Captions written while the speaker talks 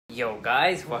Yo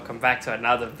guys, welcome back to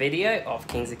another video of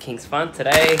Kings of Kings Fun.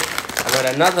 Today I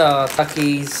got another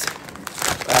Takis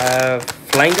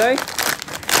flango,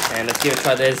 and let's give it a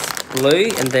try. There's blue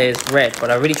and there's red,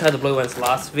 but I already tried the blue ones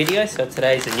last video, so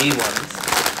today's the new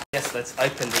ones. Yes, let's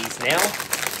open these now,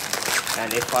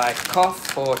 and if I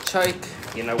cough or choke,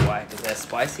 you know why, because they're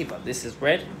spicy, but this is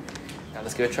red. Now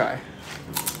let's give it a try.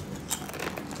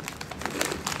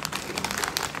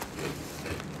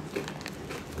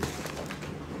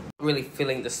 Really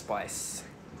feeling the spice.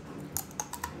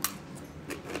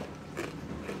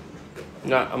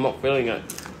 No, I'm not feeling it.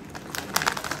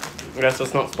 I guess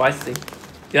it's not spicy.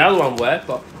 The other one worked,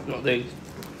 but not these.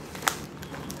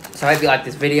 So I hope you like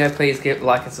this video. Please give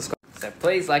like and subscribe. So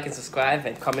please like and subscribe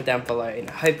and comment down below. And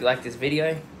I hope you like this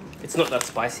video. It's not that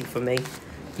spicy for me.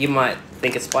 You might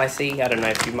think it's spicy. I don't know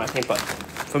if you might think, but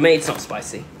for me it's not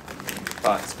spicy.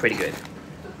 But it's pretty good.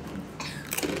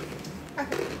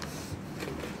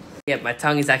 Yeah, my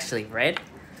tongue is actually red.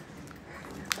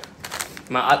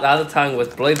 The other tongue was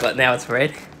blue, but now it's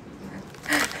red.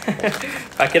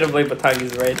 I couldn't believe my tongue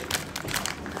is red.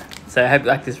 So I hope you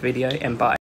like this video, and bye.